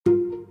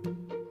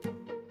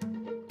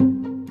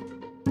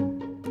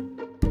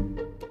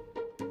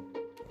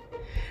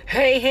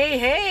Hey, hey,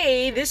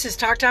 hey, this is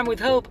Talk Time with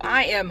Hope.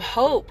 I am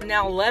Hope.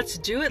 Now let's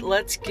do it.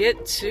 Let's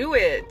get to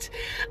it.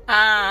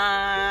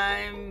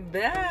 I'm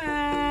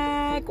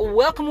back.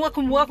 Welcome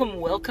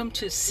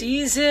to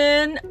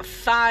season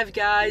 5,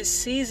 guys.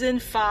 Season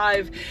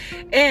 5.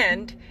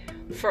 And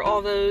for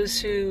all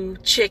those who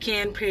check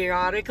in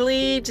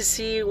periodically to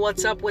see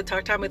what's up with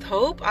Talk Time with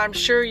Hope, I'm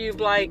sure you've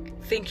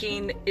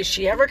thinking, is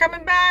she ever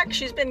coming back?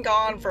 She's been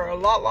gone for a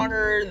lot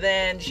longer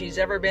than she's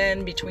ever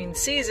been between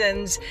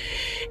seasons.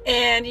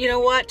 And you know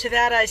what? To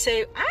that I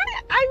say,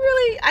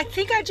 I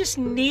think I just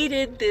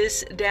needed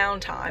this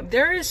downtime.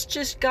 There is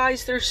just,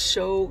 guys, there's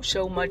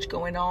so much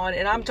going on.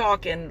 And I'm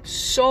talking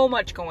so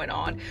much going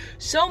on.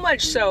 So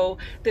much so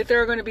that there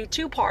are going to be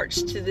 2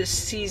 parts to this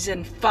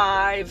season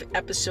 5,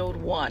 episode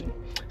 1.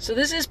 So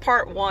this is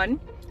part 1.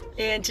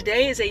 And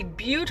today is a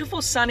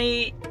beautiful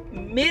sunny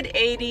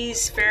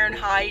mid-80s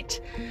Fahrenheit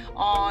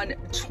on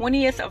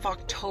 20th of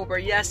October.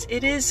 Yes,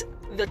 it is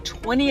the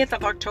 20th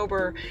of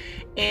October,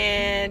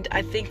 and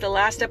I think the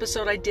last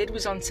episode I did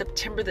was on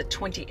September the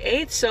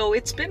 28th, so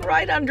it's been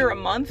right under a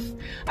month.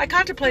 I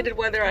contemplated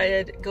whether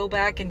I'd go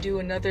back and do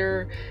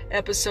another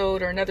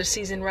episode, or another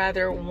season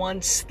rather,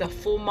 once the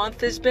full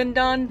month has been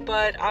done,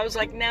 but I was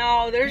like,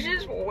 no, there's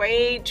just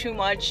way too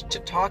much to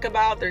talk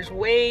about. There's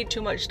way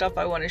too much stuff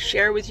I want to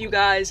share with you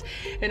guys,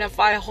 and if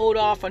I hold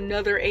off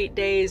another 8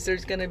 days,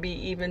 there's gonna be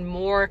even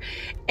more.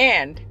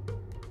 And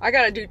I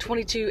gotta do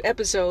 22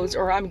 episodes,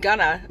 or I'm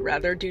gonna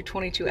rather do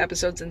 22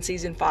 episodes in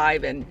season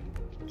 5, and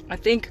I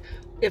think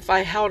if I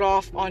held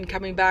off on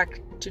coming back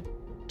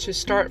to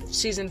start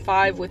season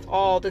 5 with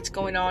all that's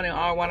going on and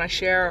all I want to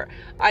share,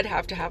 I'd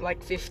have to have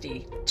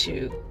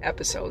 52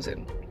 episodes,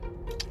 and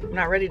I'm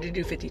not ready to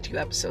do 52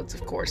 episodes,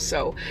 of course.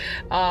 So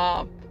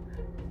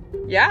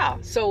yeah,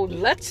 so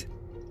let's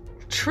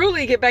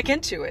truly get back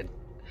into it.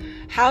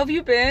 How have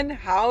you been?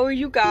 How are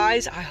you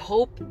guys? I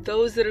hope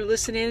those that are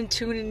listening,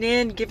 tuning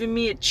in, giving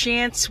me a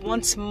chance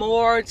once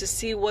more to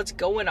see what's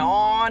going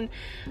on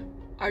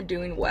are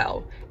doing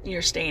well.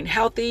 You're staying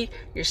healthy,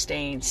 you're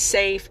staying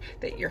safe,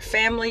 that your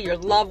family, your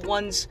loved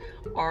ones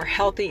are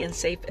healthy and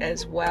safe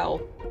as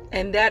well.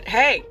 And that,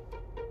 hey,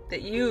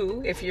 that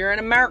you, if you're in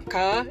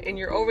America and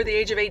you're over the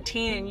age of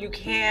 18 and you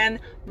can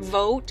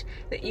vote,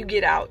 that you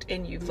get out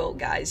and you vote,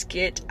 guys.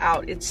 Get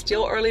out. It's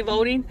still early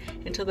voting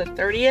until the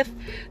 30th.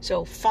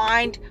 So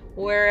find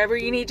wherever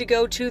you need to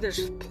go to. There's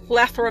a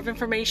plethora of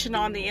information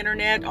on the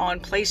internet on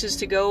places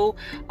to go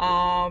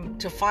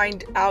to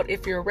find out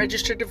if you're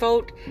registered to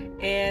vote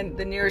and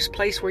the nearest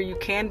place where you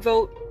can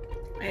vote.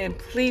 And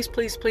please,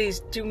 please, please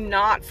do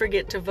not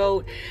forget to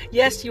vote.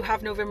 Yes, you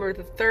have November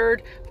the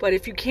 3rd, but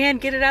if you can,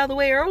 get it out of the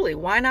way early.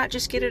 Why not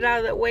just get it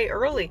out of the way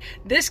early?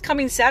 This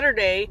coming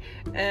Saturday,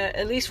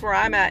 at least where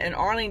I'm at in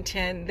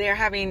Arlington, they're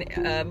having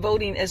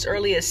voting as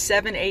early as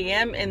 7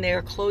 a.m. and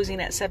they're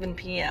closing at 7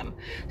 p.m.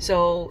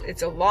 So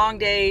it's a long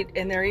day,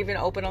 and they're even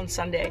open on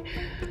Sunday.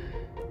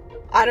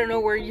 I don't know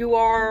where you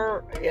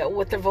are,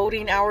 what the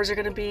voting hours are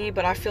going to be,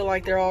 but I feel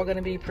like they're all going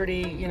to be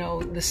pretty,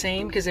 the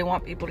same, because they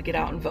want people to get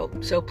out and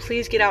vote. So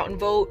please get out and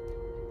vote.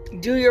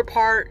 Do your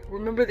part.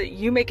 Remember that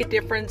you make a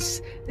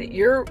difference, that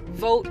your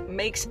vote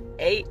makes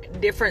a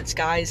difference,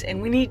 guys.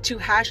 And we need to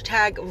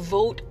hashtag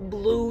vote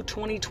blue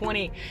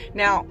 2020.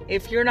 Now,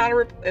 if you're not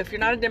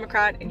a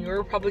Democrat and you're a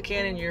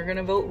Republican and you're going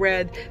to vote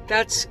red,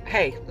 that's,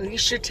 hey, at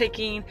least you're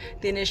taking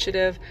the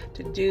initiative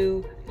to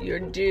do your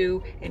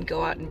due and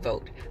go out and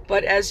vote.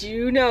 But as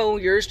you know,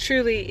 yours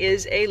truly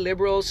is a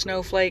liberal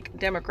snowflake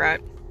Democrat,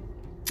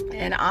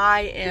 and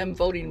I am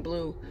voting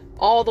blue.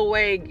 All the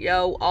way,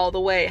 yo, all the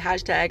way.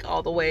 Hashtag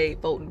all the way,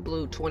 voting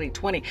blue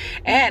 2020.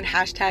 And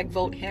hashtag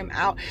vote him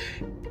out.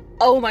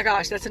 Oh my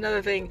gosh, that's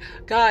another thing.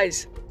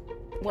 Guys,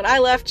 when I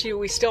left you,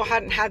 we still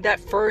hadn't had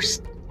that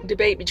first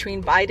debate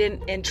between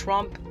Biden and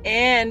Trump.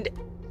 And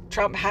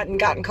Trump hadn't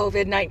gotten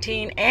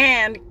COVID-19.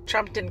 And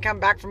Trump didn't come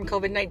back from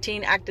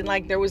COVID-19 acting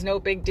like there was no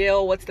big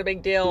deal. What's the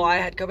big deal? I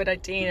had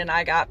COVID-19 and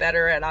I got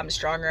better and I'm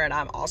stronger and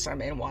I'm awesome.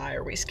 And why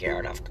are we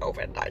scared of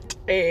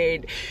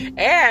COVID-19?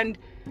 And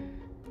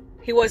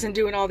he wasn't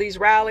doing all these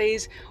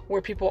rallies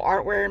where people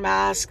aren't wearing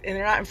masks and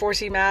they're not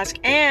enforcing masks.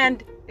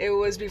 And it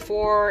was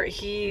before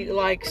he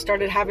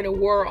started having a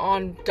war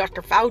on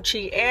Dr.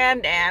 Fauci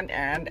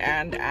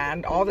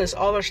and all this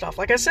other stuff.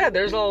 Like I said,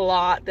 there's a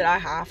lot that I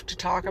have to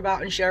talk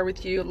about and share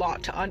with you, a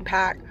lot to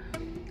unpack.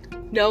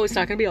 No, it's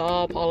not going to be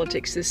all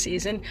politics this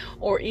season,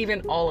 or even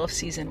all of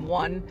season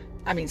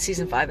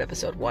 5,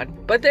 episode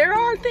 1. But there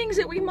are things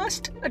that we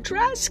must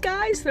address,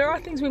 guys. There are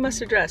things we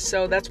must address.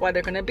 So that's why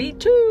there are going to be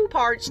 2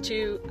 parts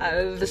to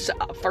this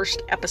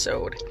first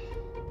episode.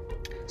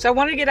 So I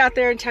want to get out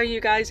there and tell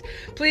you guys,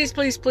 please,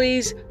 please,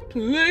 please,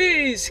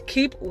 please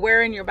keep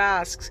wearing your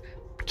masks.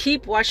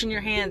 Keep washing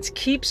your hands.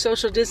 Keep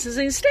social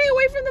distancing. Stay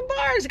away from the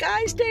bars,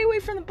 guys. Stay away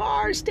from the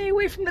bars. Stay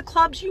away from the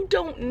clubs. You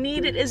don't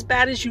need it as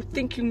bad as you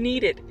think you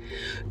need it.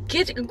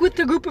 Get with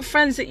the group of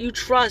friends that you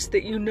trust,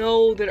 that you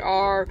know that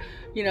are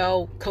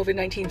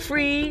COVID-19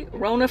 free,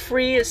 Rona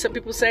free, as some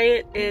people say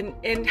it,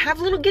 and have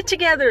little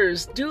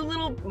get-togethers, do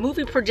little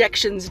movie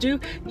projections, you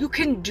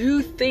can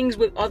do things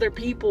with other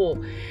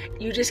people.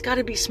 You just got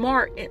to be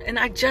smart. And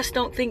I just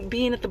don't think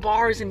being at the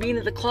bars and being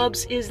at the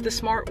clubs is the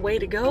smart way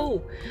to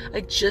go.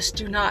 I just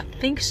do not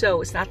think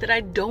so. It's not that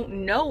I don't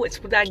know, it's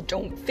that I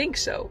don't think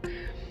so.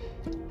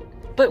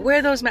 But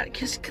wear those masks.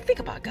 Because think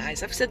about it,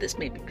 guys. I've said this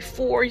maybe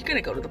before. You're going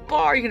to go to the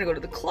bar. You're going to go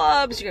to the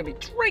clubs. You're going to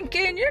be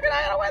drinking. You're not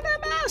going to wear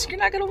that mask. You're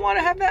not going to want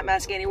to have that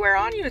mask anywhere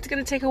on you. It's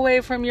going to take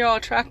away from your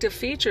attractive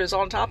features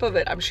on top of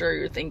it, I'm sure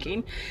you're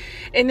thinking.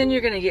 And then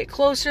you're going to get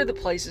closer. The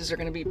places are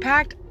going to be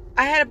packed.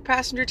 I had a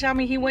passenger tell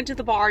me he went to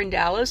the bar in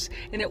Dallas,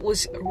 and it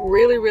was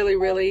really, really,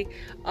 really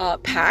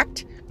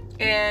packed.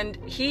 And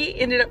he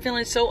ended up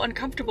feeling so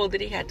uncomfortable that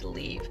he had to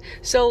leave.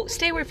 So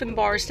stay away from the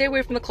bars, stay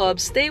away from the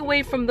clubs, stay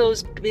away from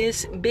those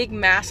big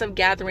massive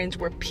gatherings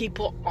where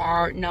people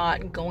are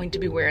not going to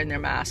be wearing their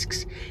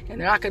masks and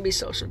they're not going to be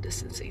social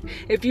distancing.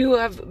 If you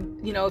have,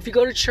 if you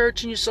go to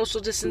church and you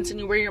social distance and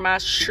you wear your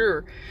mask,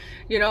 sure.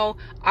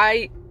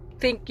 I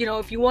think,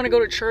 if you want to go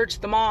to church,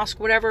 the mosque,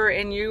 whatever,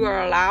 and you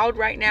are allowed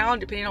right now,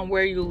 depending on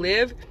where you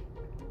live,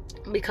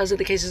 because of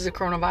the cases of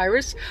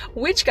coronavirus,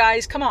 which,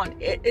 guys, come on,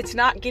 it's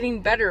not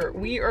getting better.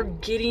 We're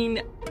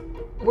going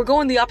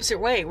the opposite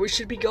way. We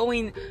should be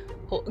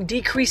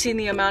decreasing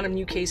the amount of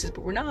new cases,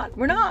 but we're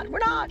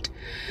not.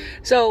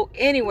 So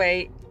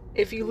anyway,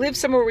 if you live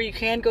somewhere where you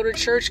can go to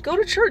church.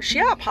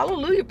 Yeah,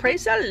 hallelujah,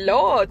 praise the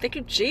Lord, thank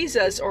you,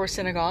 Jesus, or a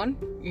synagogue,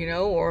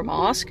 or a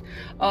mosque.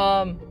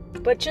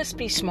 But just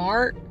be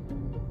smart.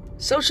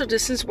 Social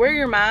distance, wear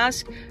your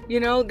mask.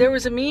 There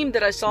was a meme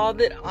that I saw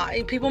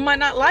that people might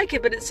not like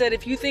it, but it said,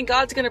 if you think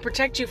God's going to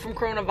protect you from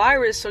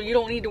coronavirus so you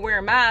don't need to wear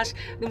a mask,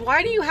 then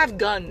why do you have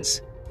guns?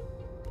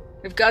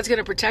 If God's going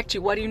to protect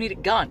you, why do you need a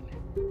gun?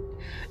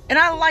 And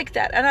I like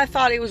that. And I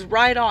thought it was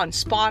right on,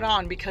 spot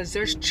on, because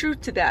there's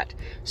truth to that.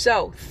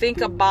 So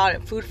think about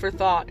it, food for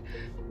thought.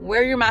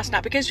 Wear your mask,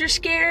 not because you're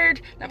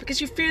scared, not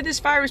because you fear this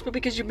virus, but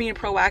because you're being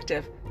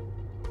proactive.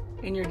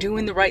 And you're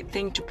doing the right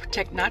thing to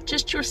protect not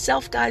just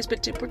yourself, guys,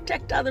 but to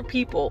protect other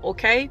people,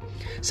 okay?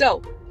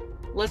 So,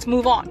 let's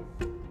move on.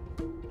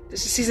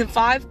 This is season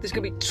 5. There's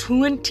going to be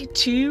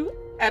 22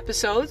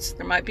 episodes.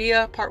 There might be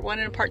a part 1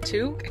 and a part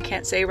 2. I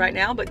can't say right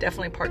now, but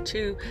definitely part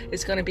 2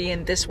 is going to be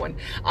in this one.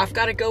 I've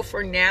got to go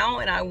for now,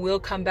 and I will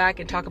come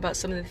back and talk about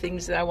some of the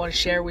things that I want to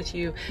share with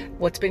you,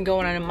 what's been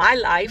going on in my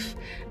life,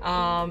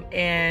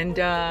 and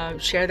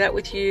share that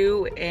with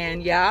you.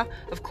 And yeah,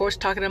 of course,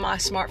 talking to my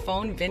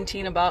smartphone,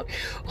 venting about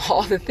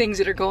all the things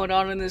that are going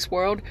on in this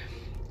world.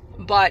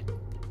 But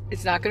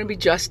it's not going to be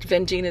just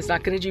venting. It's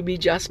not going to be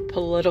just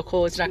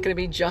political. It's not going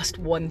to be just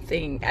one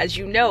thing. As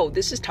you know,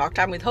 this is Talk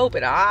Time with Hope,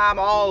 and I'm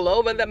all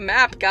over the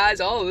map, guys,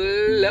 all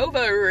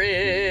over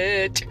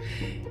it.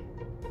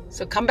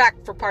 So come back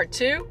for part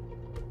 2,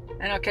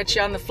 and I'll catch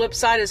you on the flip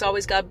side. As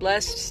always, God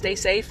bless. Stay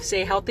safe,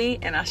 stay healthy,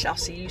 and I shall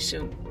see you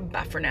soon.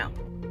 Bye for now.